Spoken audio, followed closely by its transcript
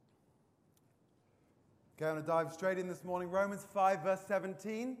Okay, I'm going to dive straight in this morning. Romans 5, verse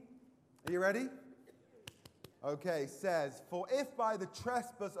 17. Are you ready? Okay, says, "For if by the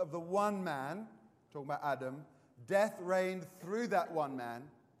trespass of the one man," talking about Adam, "death reigned through that one man,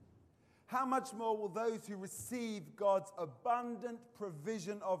 how much more will those who receive God's abundant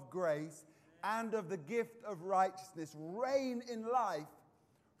provision of grace and of the gift of righteousness reign in life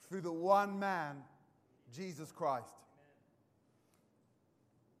through the one man, Jesus Christ?"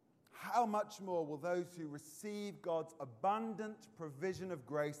 How much more will those who receive God's abundant provision of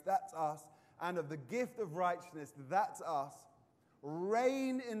grace, that's us, and of the gift of righteousness, that's us,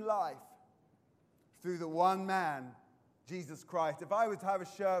 reign in life through the one man, Jesus Christ? If I was to have a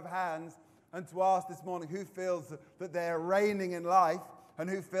show of hands and to ask this morning who feels that they're reigning in life and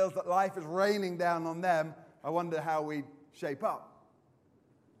who feels that life is raining down on them, I wonder how we'd shape up.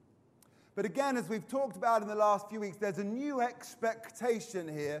 But again, as we've talked about in the last few weeks, there's a new expectation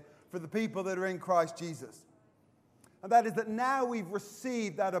here for the people that are in Christ Jesus. And that is that now we've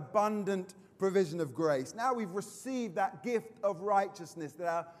received that abundant provision of grace. Now we've received that gift of righteousness, that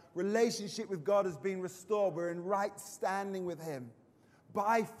our relationship with God has been restored. We're in right standing with Him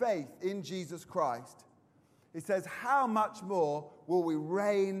by faith in Jesus Christ. It says, how much more will we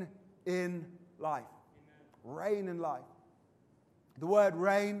reign in life? Amen. Reign in life. The word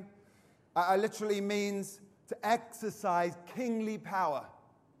reign literally means to exercise kingly power,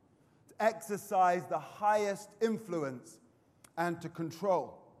 to exercise the highest influence, and to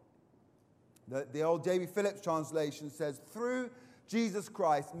control. The old J.B. Phillips translation says, "Through Jesus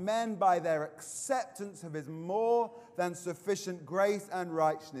Christ, men by their acceptance of His more than sufficient grace and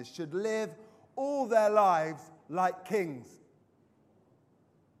righteousness should live all their lives like kings."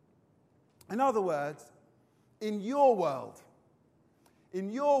 In other words, in your world,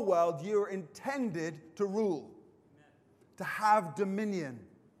 you're intended to rule, to have dominion,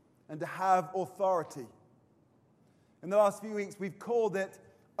 and to have authority. In the last few weeks, we've called it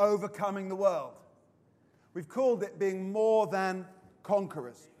overcoming the world. We've called it being more than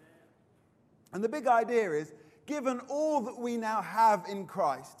conquerors. And the big idea is, given all that we now have in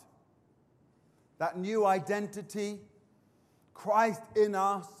Christ, that new identity, Christ in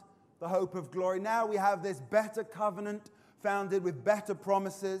us, the hope of glory, now we have this better covenant founded with better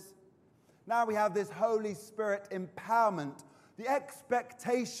promises. Now we have this Holy Spirit empowerment. The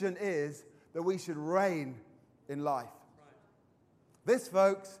expectation is that we should reign in life. This,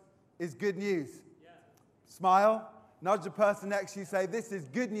 folks, is good news. Yeah. Smile, nudge the person next to you, say, this is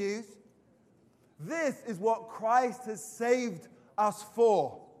good news. This is what Christ has saved us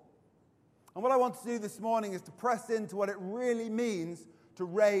for. And what I want to do this morning is to press into what it really means to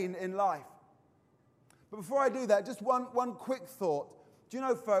reign in life. But before I do that, just one quick thought. Do you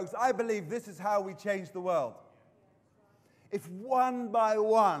know, folks, I believe this is how we change the world. If one by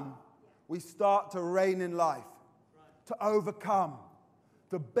one we start to reign in life, to overcome,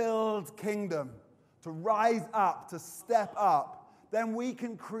 to build kingdom, to rise up, to step up, then we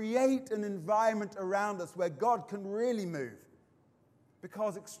can create an environment around us where God can really move.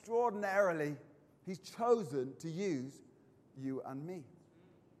 Because extraordinarily, He's chosen to use you and me.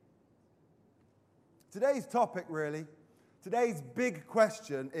 Today's topic, really, today's big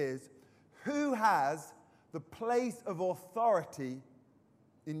question is, who has the place of authority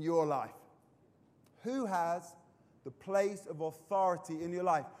in your life? Who has the place of authority in your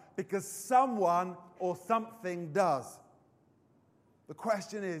life? Because someone or something does. The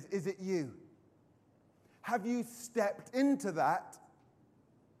question is it you? Have you stepped into that,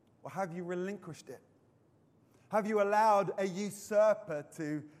 or have you relinquished it? Have you allowed a usurper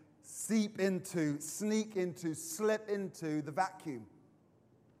to seep into, sneak into, slip into the vacuum?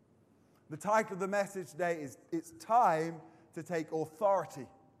 The title of the message today is, it's time to take authority.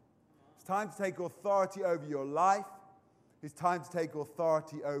 It's time to take authority over your life. It's time to take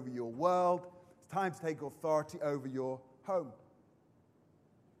authority over your world. It's time to take authority over your home.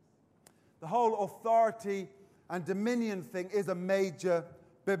 The whole authority and dominion thing is a major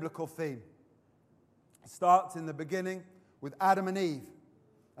biblical theme. It starts in the beginning with Adam and Eve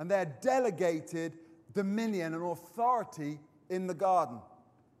and their delegated dominion and authority in the garden.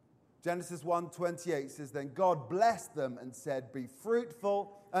 Genesis 1:28 says, "Then God blessed them and said, 'Be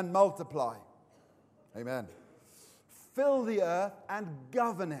fruitful and multiply.'" Amen. "Fill the earth and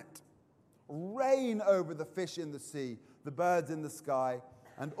govern it. Reign over the fish in the sea, the birds in the sky,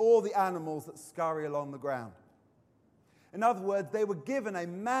 and all the animals that scurry along the ground." In other words, they were given a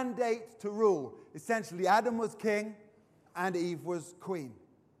mandate to rule. Essentially, Adam was king and Eve was queen,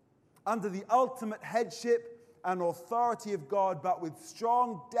 under the ultimate headship and authority of God, but with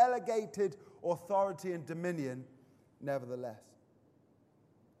strong delegated authority and dominion nevertheless.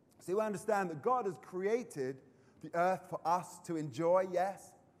 See, we understand that God has created the earth for us to enjoy,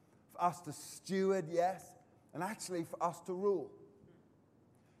 yes, for us to steward, yes, and actually for us to rule.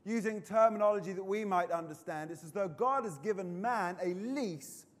 Using terminology that we might understand, it's as though God has given man a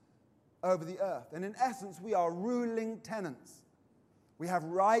lease over the earth. And in essence, we are ruling tenants. We have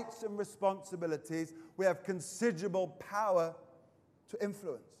rights and responsibilities. We have considerable power to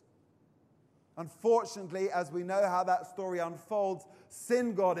influence. Unfortunately, as we know how that story unfolds,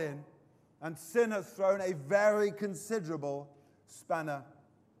 sin got in, and sin has thrown a very considerable spanner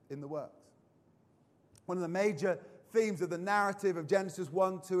in the works. One of the major themes of the narrative of Genesis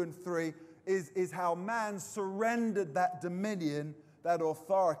 1, 2, and 3 is how man surrendered that dominion, that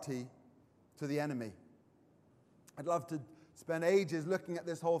authority, to the enemy. I'd love to spend ages looking at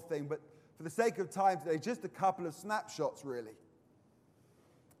this whole thing, but for the sake of time today, just a couple of snapshots, really.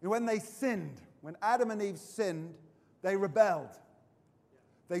 And when they sinned, when Adam and Eve sinned, they rebelled.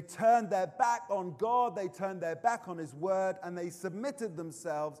 They turned their back on God, they turned their back on His word, and they submitted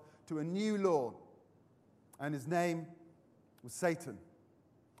themselves to a new Lord. And his name was Satan.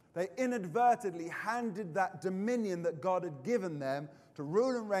 They inadvertently handed that dominion that God had given them to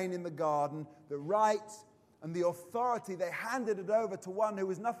rule and reign in the garden, the rights and the authority, they handed it over to one who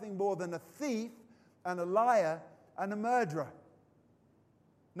was nothing more than a thief and a liar and a murderer.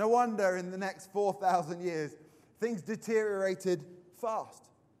 No wonder in the next 4,000 years, things deteriorated fast.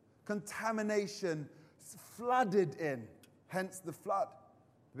 Contamination flooded in, hence the flood.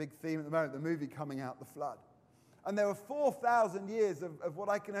 The big theme at the moment, the movie coming out, The Flood. And there were 4,000 years of what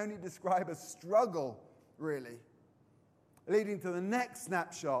I can only describe as struggle, really, leading to the next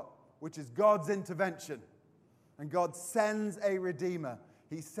snapshot, which is God's intervention. And God sends a Redeemer.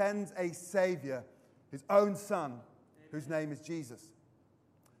 He sends a Savior, His own Son, whose name is Jesus.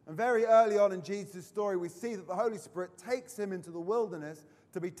 And very early on in Jesus' story, we see that the Holy Spirit takes him into the wilderness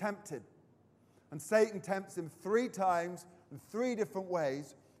to be tempted. And Satan tempts him 3 times in 3 different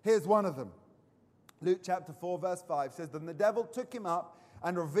ways. Here's one of them. Luke chapter 4, verse 5 says, "Then the devil took him up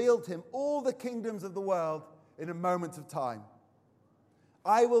and revealed him all the kingdoms of the world in a moment of time.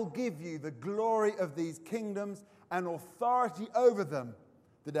 I will give you the glory of these kingdoms and authority over them,"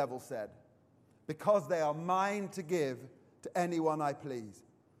 the devil said, "because they are mine to give to anyone I please.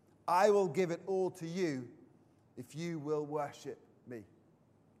 I will give it all to you if you will worship me."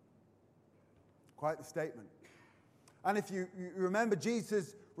 Quite the statement. And if you remember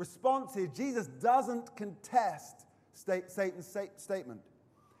Jesus' response here, Jesus doesn't contest Satan's statement.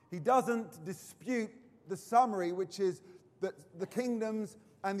 He doesn't dispute the summary, which is that the kingdoms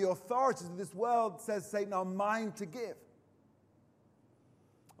and the authorities of this world, says Satan, are mine to give.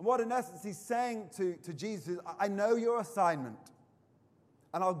 And what in essence he's saying to Jesus is, I know your assignment,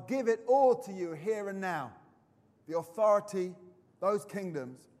 and I'll give it all to you here and now. The authority, those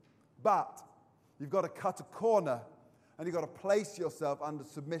kingdoms, but you've got to cut a corner and you've got to place yourself under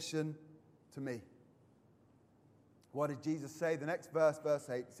submission to me. What did Jesus say? The next verse, verse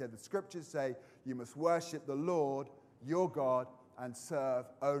 8, he said, the scriptures say you must worship the Lord, your God, and serve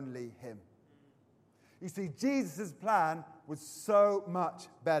only Him. You see, Jesus' plan was so much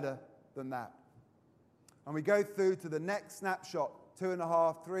better than that. And we go through to the next snapshot,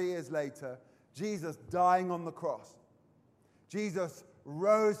 2.5, 3 years later, Jesus dying on the cross. Jesus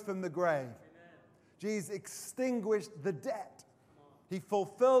rose from the grave. Jesus extinguished the debt. He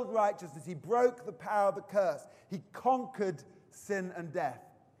fulfilled righteousness. He broke the power of the curse. He conquered sin and death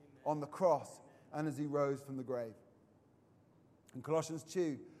on the cross and as He rose from the grave. In Colossians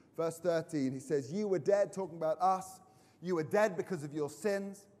 2, verse 13, he says, you were dead, talking about us. You were dead because of your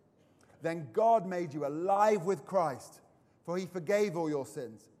sins. Then God made you alive with Christ, for He forgave all your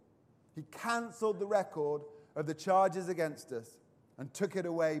sins. He cancelled the record of the charges against us and took it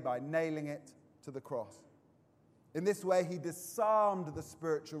away by nailing it to the cross. In this way, He disarmed the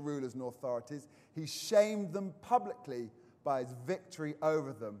spiritual rulers and authorities. He shamed them publicly by His victory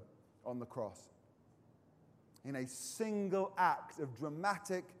over them on the cross. In a single act of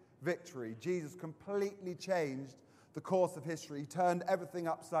dramatic victory, Jesus completely changed the course of history. He turned everything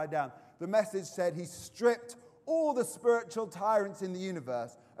upside down. The message said He stripped all the spiritual tyrants in the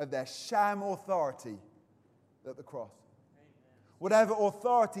universe of their sham authority at the cross. Whatever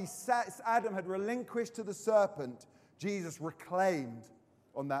authority Adam had relinquished to the serpent, Jesus reclaimed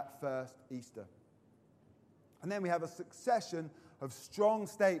on that first Easter. And then we have a succession of strong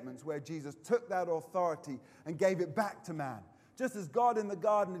statements where Jesus took that authority and gave it back to man. Just as God in the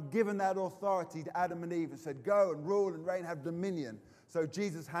garden had given that authority to Adam and Eve and said, go and rule and reign, have dominion. So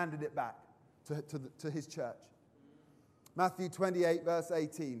Jesus handed it back to His church. Matthew 28, verse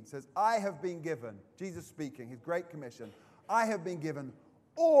 18 says, I have been given, Jesus speaking, His great commission, I have been given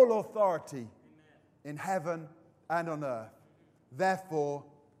all authority in heaven and on earth. Therefore,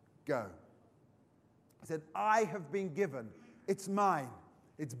 go. He said, I have been given. It's mine.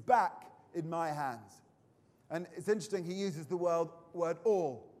 It's back in my hands. And it's interesting, he uses the word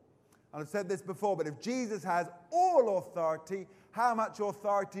all. And I've said this before, but if Jesus has all authority, how much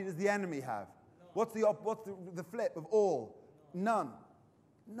authority does the enemy have? What's the flip of all? None.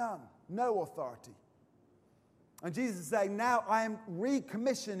 None. No authority. And Jesus is saying, now I am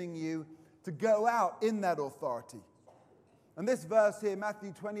recommissioning you to go out in that authority. And this verse here,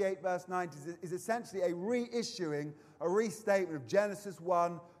 Matthew 28, verse 90, is essentially a reissuing, a restatement of Genesis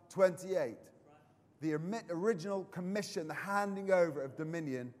 1:28. The original commission, the handing over of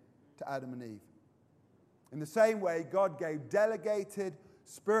dominion to Adam and Eve. In the same way, God gave delegated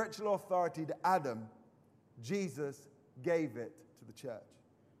spiritual authority to Adam. Jesus gave it to the church.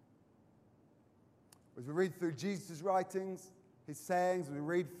 As we read through Jesus' writings, his sayings, as we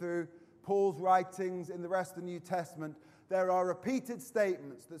read through Paul's writings in the rest of the New Testament, there are repeated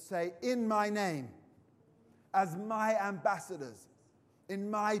statements that say, in my name, as my ambassadors,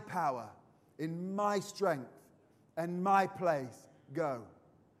 in my power, in my strength, and my place, go.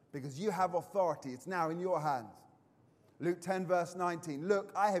 Because you have authority. It's now in your hands. Luke 10, verse 19.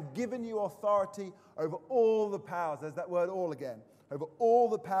 Look, I have given you authority over all the powers. There's that word all again. Over all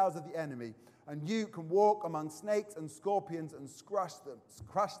the powers of the enemy. And you can walk among snakes and scorpions and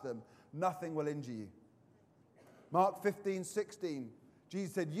crush them. Nothing will injure you. Mark 15, 16.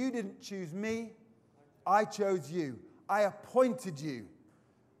 Jesus said, you didn't choose me. I chose you. I appointed you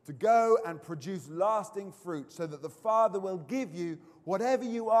to go and produce lasting fruit so that the Father will give you whatever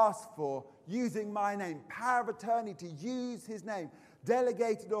you ask for using my name. Power of attorney to use his name.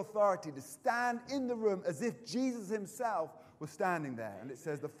 Delegated authority to stand in the room as if Jesus himself was standing there. And it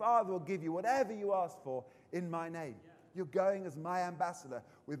says the Father will give you whatever you ask for in my name. You're going as my ambassador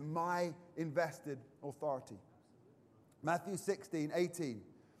with my invested authority. Matthew 16, 18.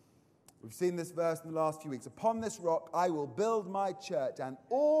 We've seen this verse in the last few weeks. Upon this rock I will build my church, and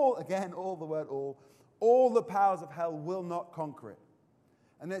all the powers of hell will not conquer it.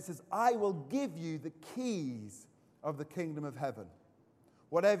 And then it says, I will give you the keys of the kingdom of heaven.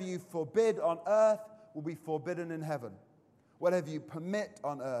 Whatever you forbid on earth will be forbidden in heaven. Whatever you permit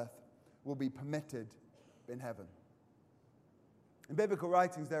on earth will be permitted in heaven. In biblical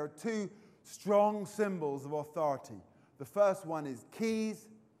writings, there are two strong symbols of authority. The first one is keys,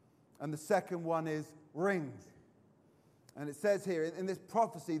 and the second one is rings. And it says here, in this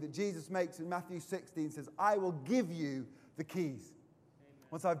prophecy that Jesus makes in Matthew 16, says, I will give you the keys.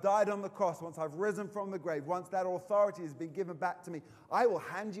 Amen. Once I've died on the cross, once I've risen from the grave, once that authority has been given back to me, I will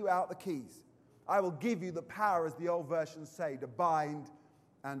hand you out the keys. I will give you the power, as the old versions say, to bind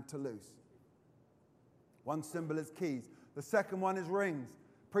and to loose. One symbol is keys. The second one is rings.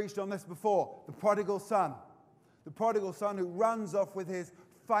 Preached on this before. The prodigal son. The prodigal son who runs off with his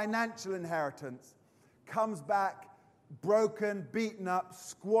financial inheritance, comes back broken, beaten up,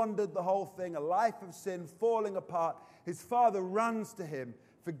 squandered the whole thing, a life of sin, falling apart. His father runs to him,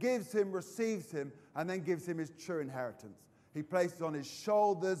 forgives him, receives him, and then gives him his true inheritance. He places on his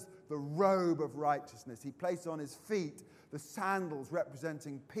shoulders the robe of righteousness. He places on his feet the sandals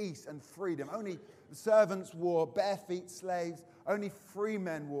representing peace and freedom. Only servants wore bare feet slaves. Only free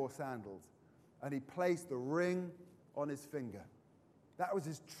men wore sandals. And he placed the ring on his finger. That was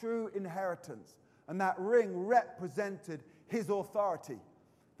his true inheritance. And that ring represented his authority.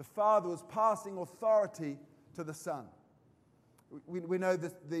 The Father was passing authority to the Son. We know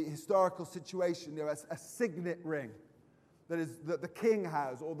the historical situation. There was a signet ring that the king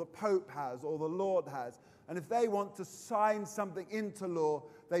has, or the Pope has, or the Lord has. And if they want to sign something into law,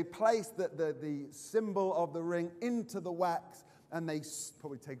 they place the symbol of the ring into the wax, and they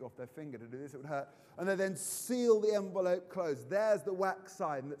probably take off their finger to do this, it would hurt. And they then seal the envelope closed. There's the wax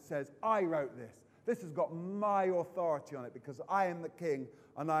sign that says, I wrote this. This has got my authority on it because I am the king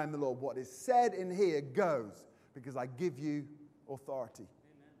and I am the Lord. What is said in here goes because I give you authority.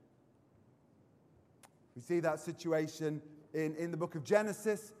 Amen. We see that situation in the book of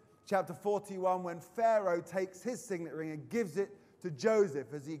Genesis, chapter 41, when Pharaoh takes his signet ring and gives it to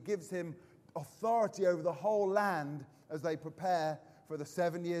Joseph as he gives him authority over the whole land as they prepare for the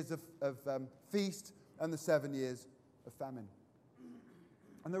 7 years of feast and the 7 years of famine.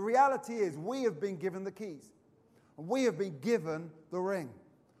 And the reality is we have been given the keys. We have been given the ring.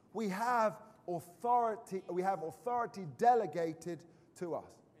 We have authority delegated to us.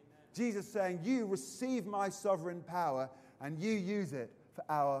 Amen. Jesus saying, you receive my sovereign power and you use it for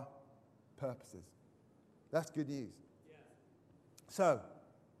our purposes. That's good news. Yes. So,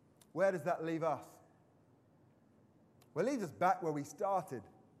 where does that leave us? Well, it leads us back where we started,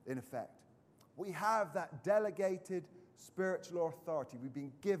 in effect. We have that delegated spiritual authority. We've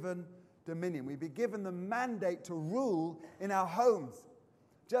been given dominion. We've been given the mandate to rule in our homes,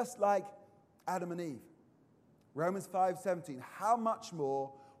 just like Adam and Eve. Romans 5:17, how much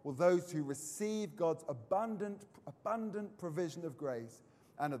more will those who receive God's abundant provision of grace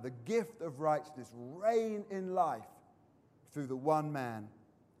and of the gift of righteousness reign in life through the one man,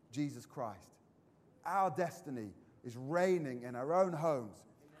 Jesus Christ? Our destiny is reigning in our own homes,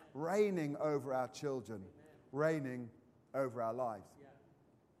 reigning over our children, reigning over our lives.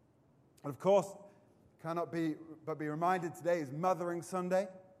 And of course, cannot be but be reminded today is Mothering Sunday.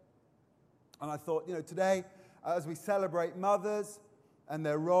 And I thought, today, as we celebrate mothers and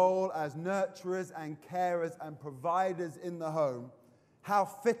their role as nurturers and carers and providers in the home, how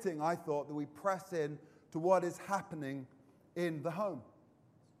fitting, I thought, that we press in to what is happening in the home.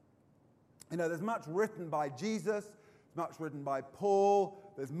 There's much written by Jesus, much written by Paul,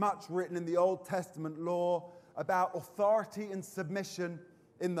 there's much written in the Old Testament law about authority and submission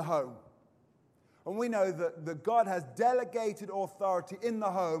in the home. And we know that God has delegated authority in the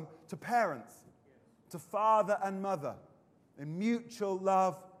home to parents, to father and mother, in mutual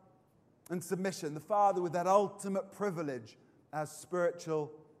love and submission. The father with that ultimate privilege as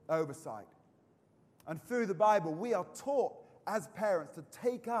spiritual oversight. And through the Bible, we are taught as parents to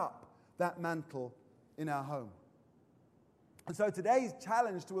take up that mantle in our home. And so today's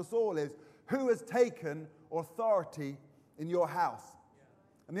challenge to us all is, who has taken authority in your house?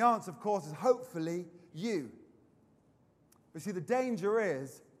 And the answer, of course, is hopefully you. But see, the danger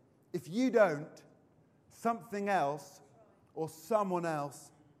is, if you don't, something else or someone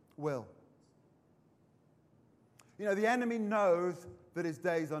else will. The enemy knows that his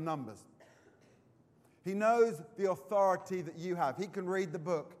days are numbered. He knows the authority that you have. He can read the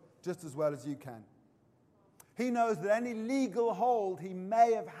book just as well as you can. He knows that any legal hold he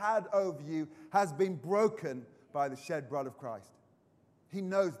may have had over you has been broken by the shed blood of Christ. He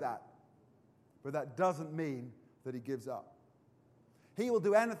knows that. But that doesn't mean that he gives up. He will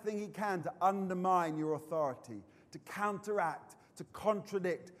do anything he can to undermine your authority, to counteract, to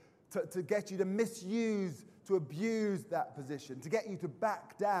contradict, to get you to misuse, to abuse that position, to get you to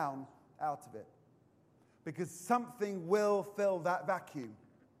back down out of it. Because something will fill that vacuum.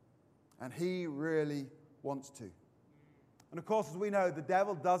 And he really wants to. And of course, as we know, the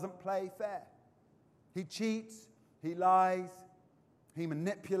devil doesn't play fair. He cheats, he lies, he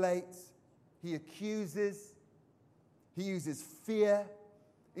manipulates, he accuses, he uses fear,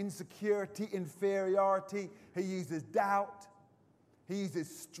 insecurity, inferiority, he uses doubt, he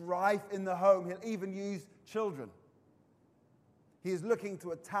uses strife in the home, he'll even use children. He is looking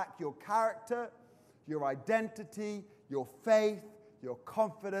to attack your character, your identity, your faith, your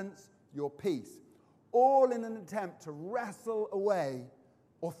confidence, your peace, all in an attempt to wrestle away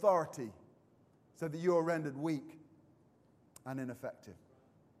authority so that you are rendered weak and ineffective.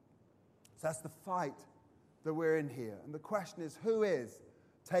 So that's the fight that we're in here. And the question is, who is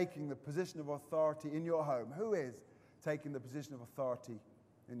taking the position of authority in your home? Who is taking the position of authority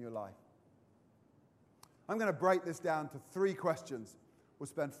in your life? I'm going to break this down to 3 questions. We'll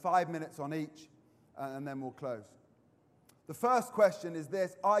spend 5 minutes on each, and then we'll close. The first question is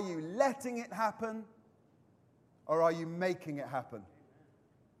this: are you letting it happen, or are you making it happen?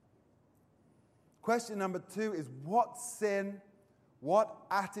 Question number 2 is, what sin, what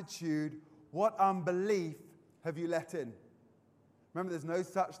attitude, what unbelief have you let in? Remember, there's no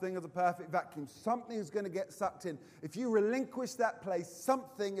such thing as a perfect vacuum. Something is going to get sucked in. If you relinquish that place,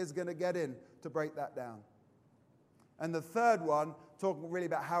 something is going to get in to break that down. And the third one, talking really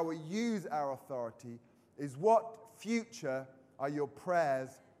about how we use our authority, is what future are your prayers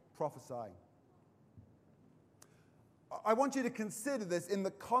prophesying? I want you to consider this in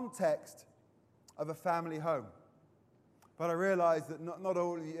the context of a family home. But I realize that not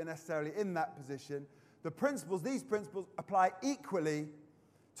all of you are necessarily in that position. These principles apply equally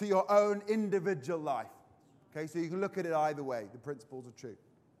to your own individual life. Okay, so you can look at it either way. The principles are true.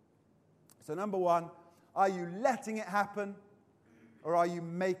 So number 1, are you letting it happen, or are you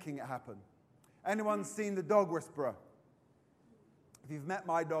making it happen? Anyone seen The Dog Whisperer? If you've met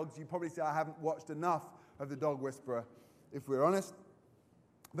my dogs, you probably say I haven't watched enough of The Dog Whisperer, if we're honest.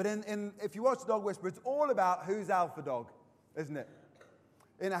 But if you watch The Dog Whisperer, it's all about who's alpha dog, isn't it?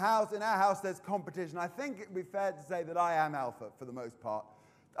 In our house, there's competition. I think it would be fair to say that I am alpha for the most part.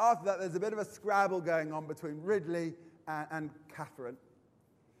 After that, there's a bit of a scrabble going on between Ridley and Catherine.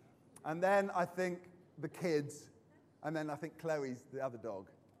 And then I think the kids, and then I think Chloe's the other dog.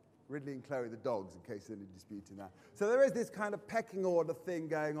 Ridley and Chloe, the dogs, in case there's any dispute in that. So there is this kind of pecking order thing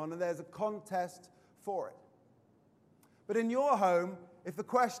going on, and there's a contest for it. But in your home, if the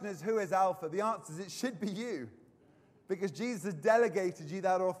question is who is Alpha, the answer is it should be you. Because Jesus has delegated you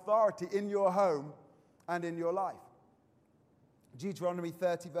that authority in your home and in your life. Deuteronomy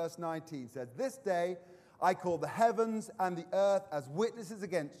 30 verse 19 says, "This day I call the heavens and the earth as witnesses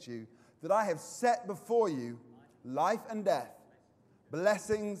against you, that I have set before you life and death,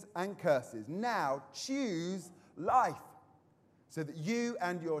 blessings and curses. Now choose life, so that you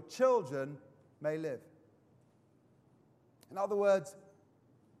and your children may live." In other words,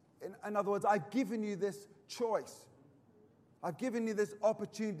 I've given you this choice. I've given you this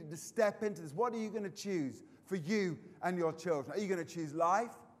opportunity to step into this. What are you going to choose for you and your children? Are you going to choose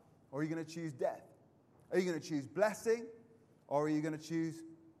life, or are you going to choose death? Are you going to choose blessing, or are you going to choose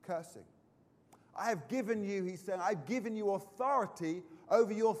cursing? I have given you, he's saying, I've given you authority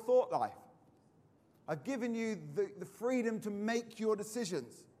over your thought life. I've given you the freedom to make your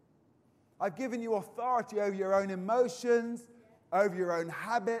decisions. I've given you authority over your own emotions, over your own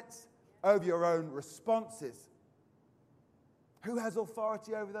habits, over your own responses. Who has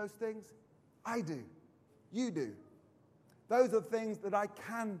authority over those things? I do. You do. Those are things that I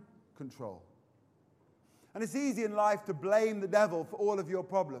can control. And it's easy in life to blame the devil for all of your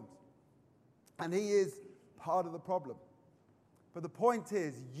problems. And he is part of the problem. But the point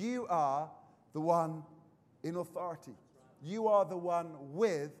is, you are the one in authority. You are the one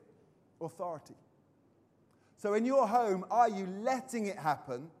with authority. So in your home, are you letting it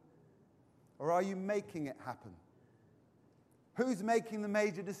happen, or are you making it happen? Who's making the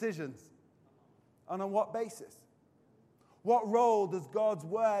major decisions? And on what basis? What role does God's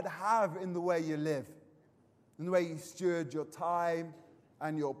word have in the way you live? In the way you steward your time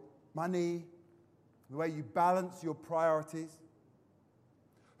and your money? The way you balance your priorities?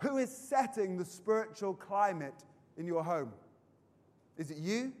 Who is setting the spiritual climate in your home? Is it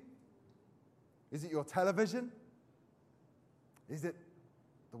you? Is it your television? Is it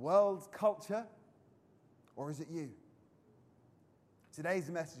the world's culture? Or is it you?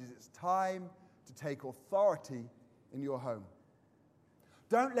 Today's message is it's time to take authority in your home.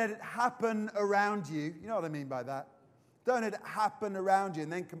 Don't let it happen around you. You know what I mean by that? Don't let it happen around you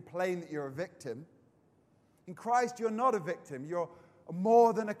and then complain that you're a victim. In Christ, you're not a victim. You're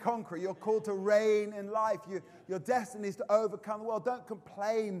more than a conqueror. You're called to reign in life. Your destiny is to overcome the world. Don't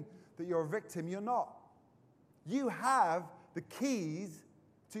complain that you're a victim. You're not. You have the keys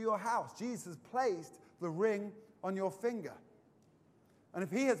to your house. Jesus has placed the ring on your finger. And if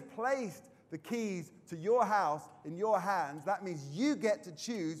he has placed the keys to your house in your hands, that means you get to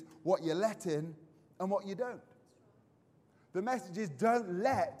choose what you let in and what you don't. The message is, don't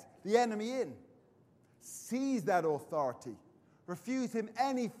let the enemy in. Seize that authority. Refuse him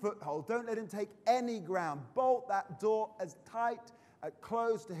any foothold. Don't let him take any ground. Bolt that door as tight, as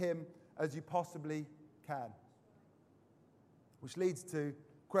close to him as you possibly can. Which leads to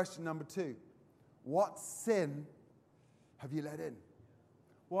question number 2. What sin have you let in?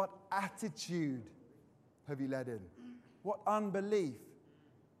 What attitude have you let in? What unbelief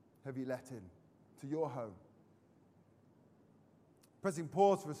have you let in to your home? Pressing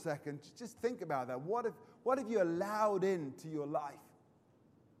pause for a second, just think about that. What have you allowed into your life?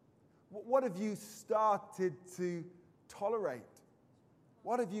 What have you started to tolerate?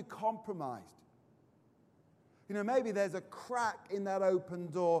 What have you compromised? You know, maybe there's a crack in that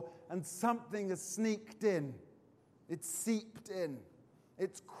open door and something has sneaked in. It's seeped in.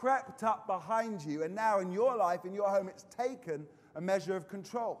 It's crept up behind you, and now in your life, in your home, it's taken a measure of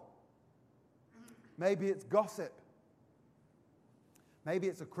control. Maybe it's gossip. Maybe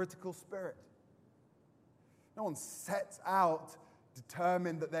it's a critical spirit. No one sets out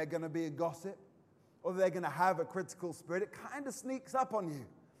determined that they're going to be a gossip or they're going to have a critical spirit. It kind of sneaks up on you.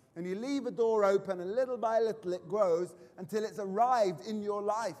 And you leave a door open, and little by little it grows until it's arrived in your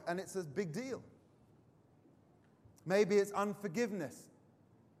life, and it's a big deal. Maybe it's unforgiveness.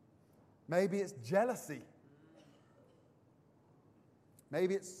 Maybe it's jealousy.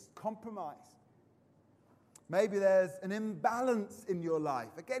 Maybe it's compromise. Maybe there's an imbalance in your life.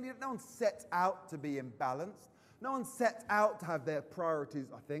 Again, no one sets out to be imbalanced. No one sets out to have their priorities,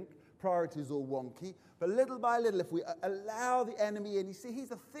 I think. Priorities all wonky. But little by little, if we allow the enemy in, you see,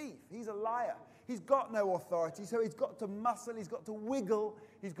 he's a thief. He's a liar. He's got no authority, so he's got to muscle, he's got to wiggle,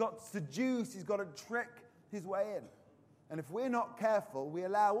 he's got to seduce, he's got to trick his way in. And if we're not careful, we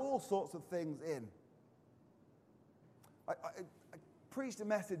allow all sorts of things in. I preached a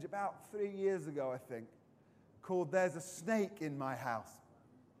message about 3 years ago, I think, called "There's a Snake in My House."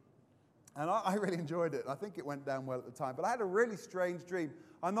 And I really enjoyed it. I think it went down well at the time. But I had a really strange dream.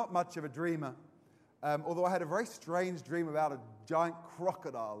 I'm not much of a dreamer, although I had a very strange dream about a giant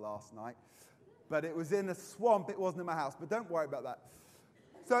crocodile last night. but it was in a swamp. It wasn't in my house, but don't worry about that.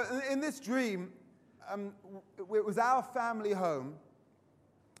 So in this dream, it was our family home.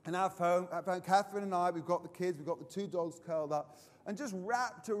 And our home, Catherine and I, we've got the kids, we've got the 2 dogs curled up, and just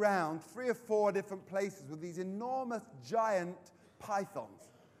wrapped around 3 or 4 different places with these enormous, giant pythons.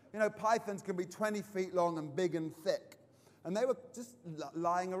 You know, pythons can be 20 feet long and big and thick. And they were just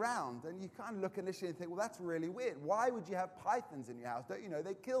lying around. And you kind of look initially and think, well, that's really weird. Why would you have pythons in your house? Don't you know,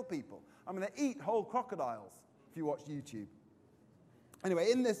 they kill people. I mean, they eat whole crocodiles, if you watch YouTube.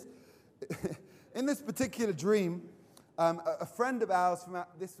 Anyway, in this particular dream, a friend of ours from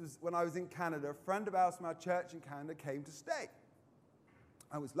this was when I was in Canada, a friend of ours from our church in Canada came to stay.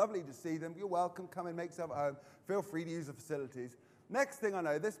 It was lovely to see them. You're welcome. Come and make yourself at home. Feel free to use the facilities. Next thing I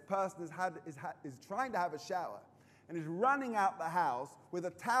know, this person is trying to have a shower and is running out the house with a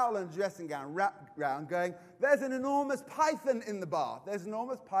towel and dressing gown wrapped around going, there's an enormous python in the bath. There's an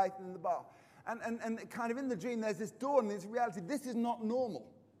enormous python in the bath. And kind of in the dream, there's this dawn, and this reality, this is not normal.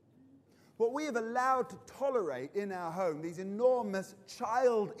 What we have allowed to tolerate in our home, these enormous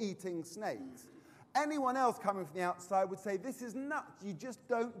child-eating snakes, anyone else coming from the outside would say, this is nuts. You just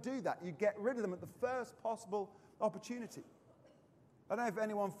don't do that. You get rid of them at the first possible opportunity. I don't know if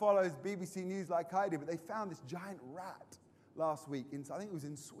anyone follows BBC News like I do, but they found this giant rat last week. I think it was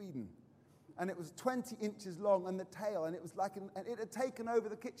in Sweden. And it was 20 inches long and the tail, and it was like, and it had taken over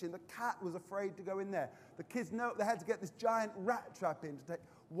the kitchen. The cat was afraid to go in there. The kids know they had to get this giant rat trap in to take.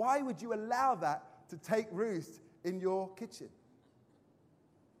 Why would you allow that to take roost in your kitchen?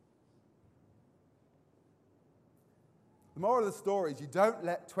 The moral of the story is you don't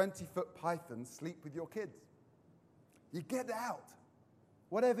let 20-foot pythons sleep with your kids. You get out,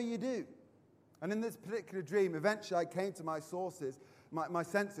 whatever you do. And in this particular dream, eventually I came to my sources, my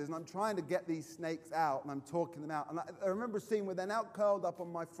senses, and I'm trying to get these snakes out, and I'm talking them out. And I remember a scene where they're now curled up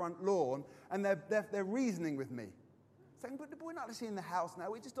on my front lawn, and they're reasoning with me. Saying, but we're not actually in the house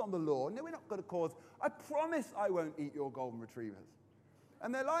now, we're just on the lawn. No, we're not going to cause, I promise I won't eat your golden retrievers.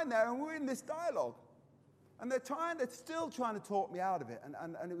 And they're lying there, and we're in this dialogue. And they're still trying to talk me out of it.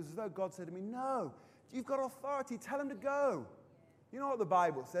 And it was as though God said to me, no, you've got authority, tell them to go. You know what the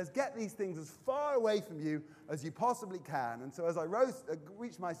Bible says, get these things as far away from you as you possibly can. And so as I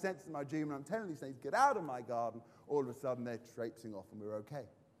reached my senses in my dream, and I'm telling these things, get out of my garden, all of a sudden they're traipsing off and we're okay.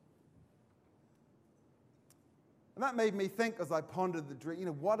 And that made me think as I pondered the dream,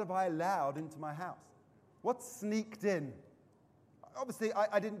 what have I allowed into my house? What sneaked in? Obviously,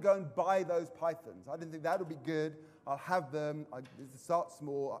 I didn't go and buy those pythons. I didn't think that would be good. I'll have them. I start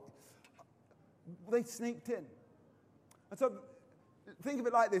small. They sneaked in. And so think of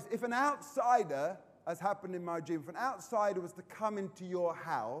it like this. If an outsider, as happened in my dream, if an outsider was to come into your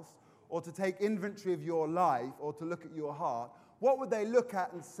house or to take inventory of your life or to look at your heart, what would they look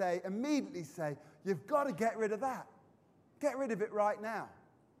at and immediately say, you've got to get rid of that. Get rid of it right now.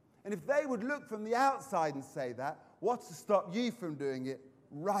 And if they would look from the outside and say that, what's to stop you from doing it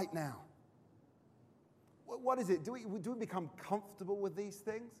right now? What is it? Do we become comfortable with these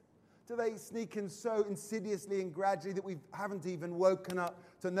things? Do they sneak in so insidiously and gradually that we haven't even woken up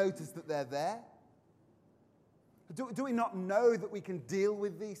to notice that they're there? Do we not know that we can deal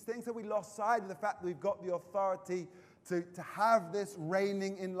with these things? Have we lost sight of the fact that we've got the authority to have this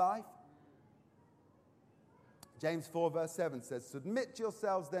reigning in life? James 4 verse 7 says, submit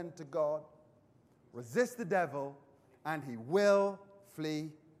yourselves then to God, resist the devil, and he will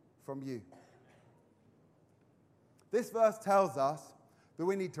flee from you. This verse tells us that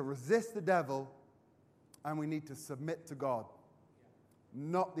we need to resist the devil and we need to submit to God,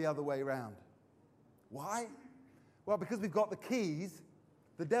 not the other way around. Why? Well, because we've got the keys,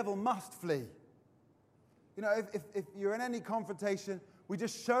 the devil must flee. If you're in any confrontation, we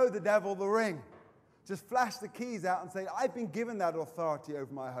just show the devil the ring. Just flash the keys out and say, I've been given that authority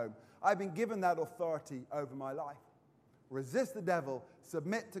over my home. I've been given that authority over my life. Resist the devil,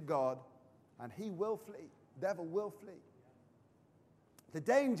 submit to God, and he will flee. The devil will flee. The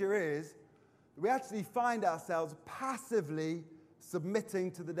danger is that we actually find ourselves passively submitting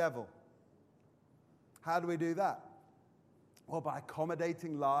to the devil. How do we do that? Well, by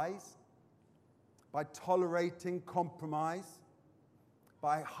accommodating lies, by tolerating compromise,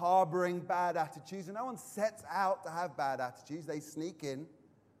 by harboring bad attitudes. And no one sets out to have bad attitudes, they sneak in.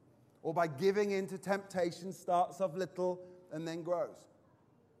 Or by giving in to temptation, starts off little and then grows.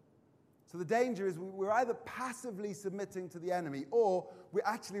 So the danger is we're either passively submitting to the enemy or we're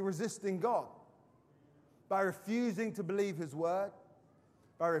actually resisting God by refusing to believe his word,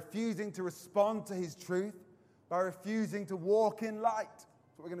 by refusing to respond to his truth, by refusing to walk in light.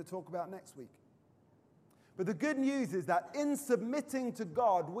 That's what we're going to talk about next week. But the good news is that in submitting to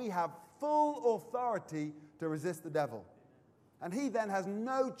God, we have full authority to resist the devil. And he then has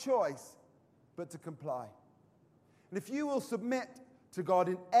no choice but to comply. And if you will submit to God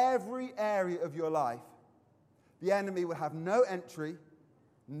in every area of your life, the enemy will have no entry,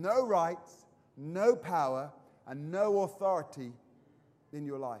 no rights, no power, and no authority in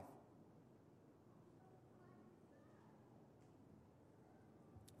your life.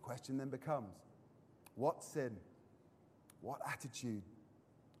 The question then becomes, what sin, what attitude,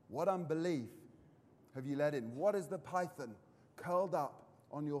 what unbelief have you let in? What is the python curled up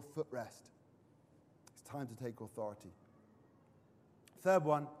on your footrest? It's time to take authority. Third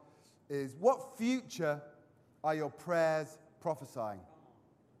one is, what future are your prayers prophesying?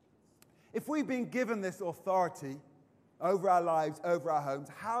 If we've been given this authority over our lives, over our homes,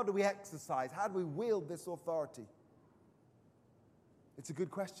 how do we exercise? How do we wield this authority? It's a good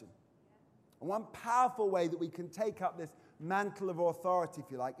question. And one powerful way that we can take up this mantle of authority,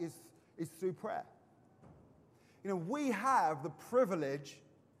 if you like, is through prayer. You know, we have the privilege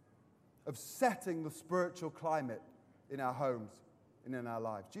of setting the spiritual climate in our homes and in our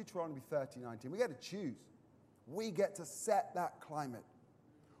lives. Deuteronomy 30:19. We get to choose. We get to set that climate.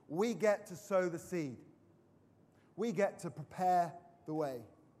 We get to sow the seed. We get to prepare the way.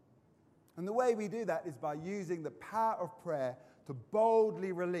 And the way we do that is by using the power of prayer to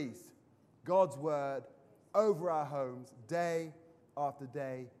boldly release God's word over our homes day after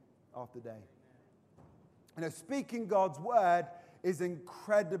day after day. You know, speaking God's word is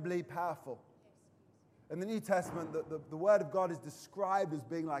incredibly powerful. In the New Testament, the word of God is described as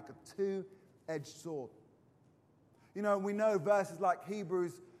being like a two-edged sword. You know, we know verses like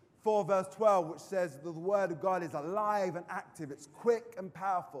Hebrews 4 verse 12, which says that the word of God is alive and active. It's quick and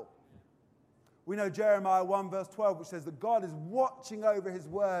powerful. We know Jeremiah 1 verse 12, which says that God is watching over his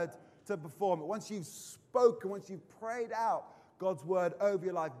word to perform it. Once you've spoken, once you've prayed out God's word over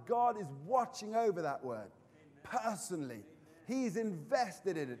your life, God is watching over that word personally. He's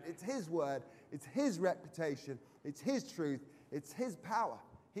invested in it. It's his word. It's his reputation. It's his truth. It's his power.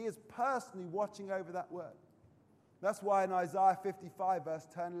 He is personally watching over that word. That's why in Isaiah 55, verse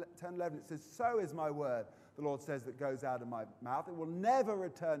 10, 11, it says, "So is my word," the Lord says, "that goes out of my mouth. It will never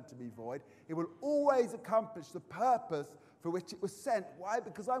return to me void. It will always accomplish the purpose for which it was sent." Why?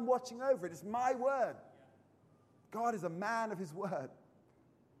 Because I'm watching over it. It's my word. God is a man of his word.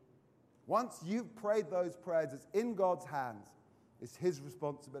 Once you've prayed those prayers, it's in God's hands. It's his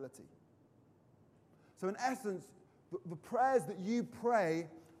responsibility. So in essence, the prayers that you pray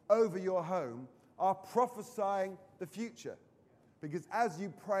over your home are prophesying the future. Because as you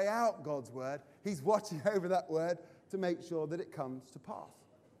pray out God's word, he's watching over that word to make sure that it comes to pass.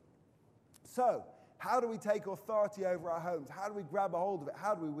 So, how do we take authority over our homes? How do we grab a hold of it?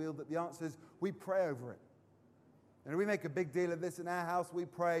 How do we wield it? The answer is we pray over it. And we make a big deal of this in our house. We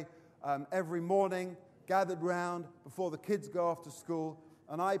pray every morning, gathered round before the kids go off to school.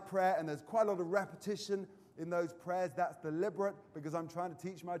 And I pray, and there's quite a lot of repetition in those prayers. That's deliberate because I'm trying to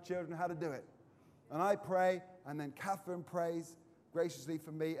teach my children how to do it. And I pray, and then Catherine prays graciously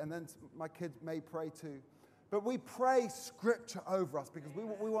for me, and then my kids may pray too. But we pray scripture over us because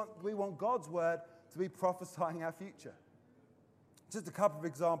we want God's word to be prophesying our future. Just a couple of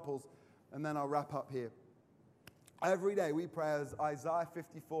examples, and then I'll wrap up here. Every day we pray as Isaiah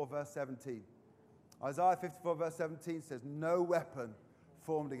 54 verse 17. Isaiah 54 verse 17 says, "No weapon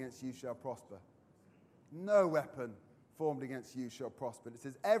formed against you shall prosper. No weapon formed against you shall prosper." It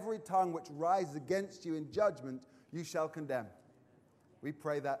says, "Every tongue which rises against you in judgment, you shall condemn." We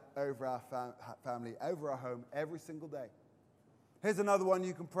pray that over our family, over our home, every single day. Here's another one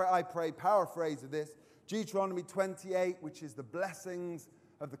you can pray. I pray, paraphrase of this, Deuteronomy 28, which is the blessings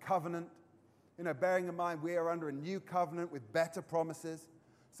of the covenant. You know, bearing in mind we are under a new covenant with better promises.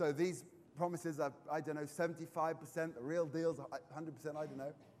 So these promises are, 75%, the real deal's 100%, I don't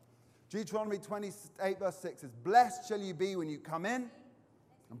know. Deuteronomy 28 verse 6 says, "Blessed shall you be when you come in,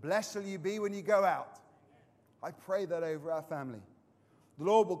 and blessed shall you be when you go out." I pray that over our family. "The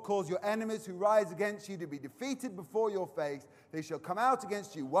Lord will cause your enemies who rise against you to be defeated before your face. They shall come out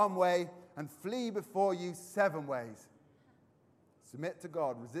against you one way and flee before you 7 ways. Submit to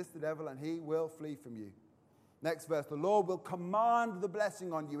God, resist the devil, and he will flee from you. Next verse, "The Lord will command the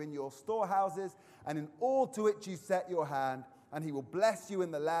blessing on you in your storehouses and in all to which you set your hand, and he will bless you in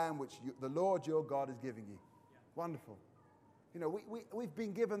the land which the Lord your God is giving you." Yeah. Wonderful. You know, we've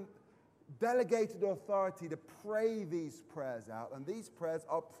been given delegated authority to pray these prayers out, and these prayers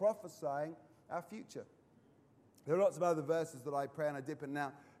are prophesying our future. There are lots of other verses that I pray and I dip in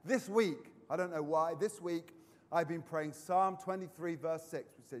now. This week, I don't know why, this week I've been praying Psalm 23 verse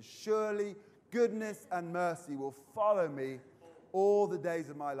 6, which says, "Surely goodness and mercy will follow me all the days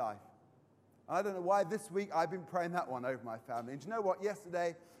of my life." I don't know why this week I've been praying that one over my family. And do you know what?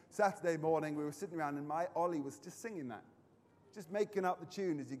 Yesterday, Saturday morning, we were sitting around and my Ollie was just singing that. Just making up the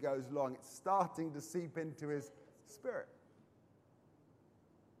tune as he goes along. It's starting to seep into his spirit.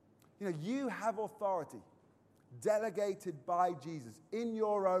 You know, you have authority delegated by Jesus in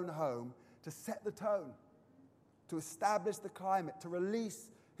your own home to set the tone, to establish the climate, to release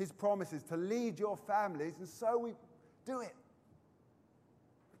his promises, to lead your families. And so we do it.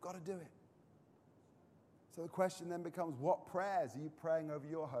 We've got to do it. So the question then becomes, what prayers are you praying over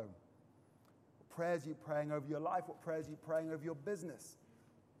your home? What prayers are you praying over your life? What prayers are you praying over your business?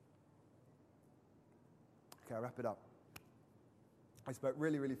 Okay, I'll wrap it up. I spoke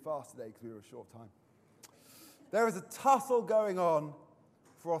really, really fast today because we were a short time. There is a tussle going on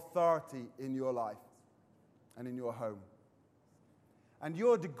for authority in your life and in your home. And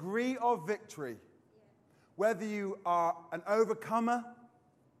your degree of victory, whether you are an overcomer,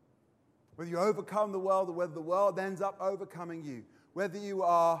 whether you overcome the world or whether the world ends up overcoming you, whether you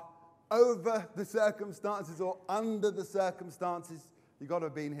are over the circumstances or under the circumstances, you've got to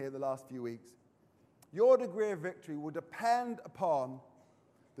have been here the last few weeks. Your degree of victory will depend upon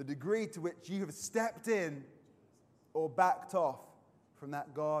the degree to which you have stepped in or backed off from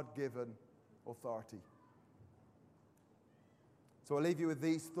that God-given authority. So I'll leave you with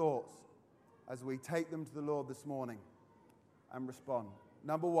these thoughts as we take them to the Lord this morning and respond.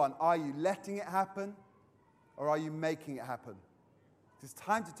 Number one, are you letting it happen or are you making it happen? It's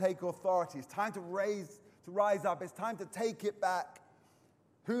time to take authority. It's time to rise up. It's time to take it back.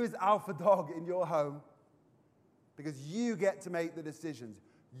 Who is alpha dog in your home? Because you get to make the decisions.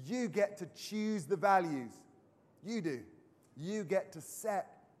 You get to choose the values. You do. You get to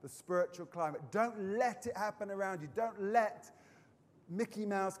set the spiritual climate. Don't let it happen around you. Don't let Mickey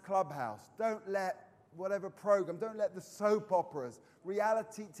Mouse Clubhouse. Don't let whatever program. Don't let the soap operas,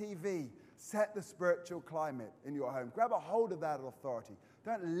 reality TV set the spiritual climate in your home. Grab a hold of that authority.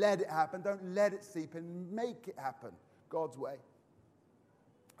 Don't let it happen. Don't let it seep in. Make it happen God's way.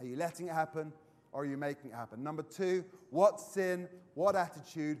 Are you letting it happen or are you making it happen? Number two, what sin, what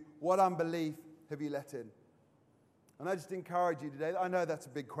attitude, what unbelief have you let in? And I just encourage you today, I know that's a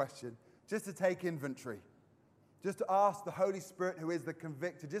big question, just to take inventory. Just to ask the Holy Spirit, who is the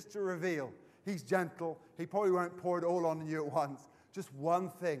convictor, just to reveal. He's gentle. He probably won't pour it all on you at once. Just one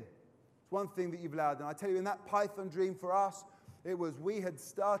thing. It's one thing that you've allowed. And I tell you, in that Python dream for us, it was we had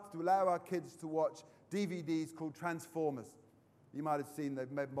started to allow our kids to watch DVDs called Transformers. You might have seen the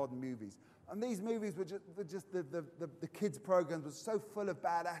modern movies. And these movies were just the kids' programs were so full of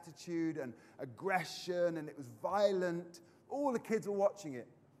bad attitude and aggression, and it was violent. All the kids were watching it.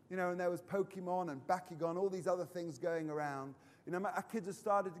 You know, and there was Pokemon and Bakugan, all these other things going around. You know, our kids have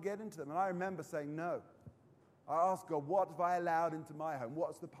started to get into them. And I remember saying, no. I asked God, what have I allowed into my home?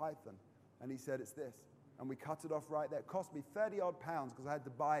 What's the Python? And he said, it's this. And we cut it off right there. It cost me 30-odd pounds because I had to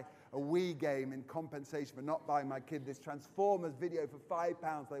buy a Wii game in compensation for not buying my kid this Transformers video for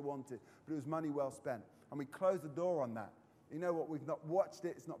 £5 they wanted. But it was money well spent. And we closed the door on that. You know what? We've not watched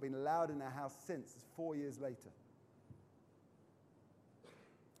it. It's not been allowed in our house since. It's 4 years later.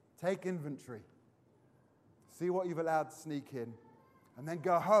 Take inventory. See what you've allowed to sneak in. And then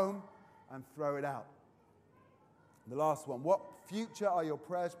go home and throw it out. The last one. What future are your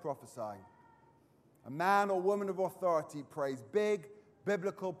prayers prophesying? A man or woman of authority prays big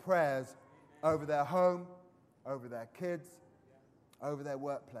biblical prayers over their home, over their kids, over their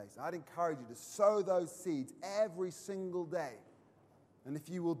workplace. I'd encourage you to sow those seeds every single day. And if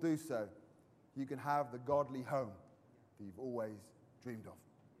you will do so, you can have the godly home that you've always dreamed of.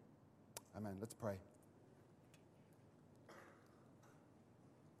 Amen. Let's pray.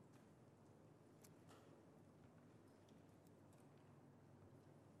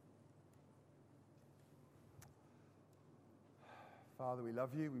 Father, we love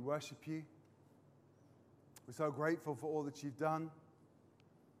you. We worship you. We're so grateful for all that you've done.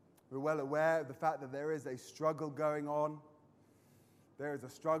 We're well aware of the fact that there is a struggle going on. There is a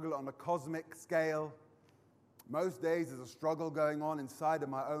struggle on a cosmic scale. Most days there's a struggle going on inside of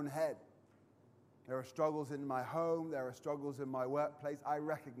my own head. There are struggles in my home. There are struggles in my workplace. I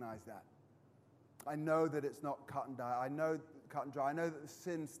recognize that. I know that it's not cut and dry. I know that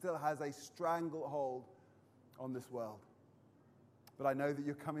sin still has a stranglehold on this world. But I know that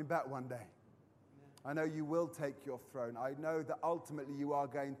you're coming back one day. I know you will take your throne. I know that ultimately you are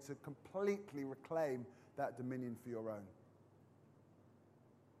going to completely reclaim that dominion for your own.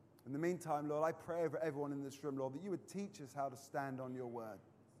 In the meantime, Lord, I pray over everyone in this room, Lord, that you would teach us how to stand on your word.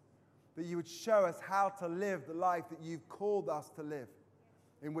 That you would show us how to live the life that you've called us to live,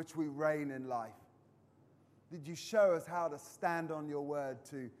 in which we reign in life. Did you show us how to stand on your word,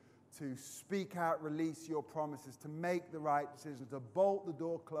 to to speak out, release your promises, to make the right decisions, to bolt the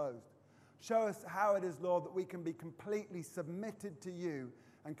door closed. Show us how it is, Lord, that we can be completely submitted to you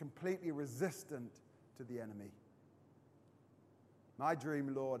and completely resistant to the enemy. My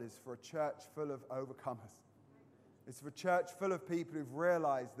dream, Lord, is for a church full of overcomers. It's for a church full of people who've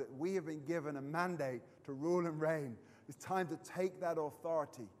realized that we have been given a mandate to rule and reign. It's time to take that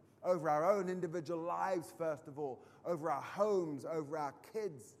authority over our own individual lives, first of all, over our homes, over our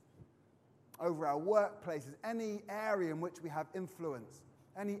kids, over our workplaces, any area in which we have influence,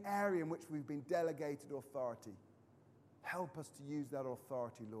 any area in which we've been delegated authority. Help us to use that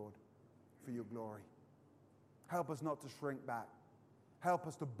authority, Lord, for your glory. Help us not to shrink back. Help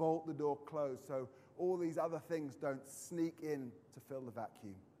us to bolt the door closed so all these other things don't sneak in to fill the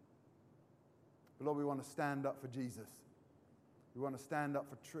vacuum. But Lord, we want to stand up for Jesus. We want to stand up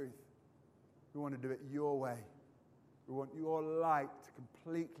for truth. We want to do it your way. We want your light to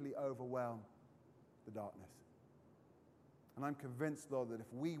completely overwhelm the darkness. And I'm convinced, Lord, that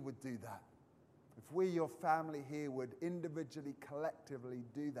if we would do that, if we, your family here, would individually, collectively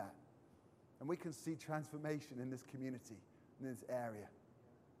do that, and we can see transformation in this community, in this area.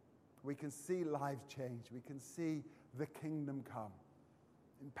 We can see lives change. We can see the kingdom come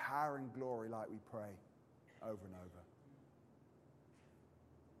in power and glory like we pray over and over.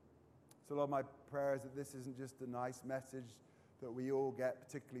 So, Lord, my prayer is that this isn't just a nice message that we all get,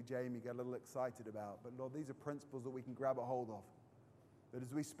 particularly Jamie, get a little excited about. But, Lord, these are principles that we can grab a hold of. That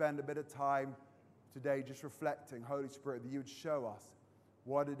as we spend a bit of time today just reflecting, Holy Spirit, that you would show us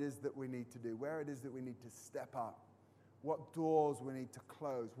what it is that we need to do, where it is that we need to step up, what doors we need to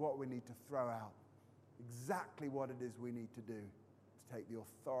close, what we need to throw out, exactly what it is we need to do to take the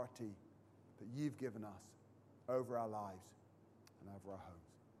authority that you've given us over our lives and over our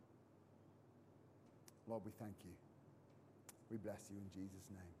homes. Lord, we thank you. We bless you in Jesus'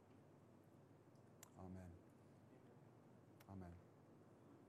 name. Amen.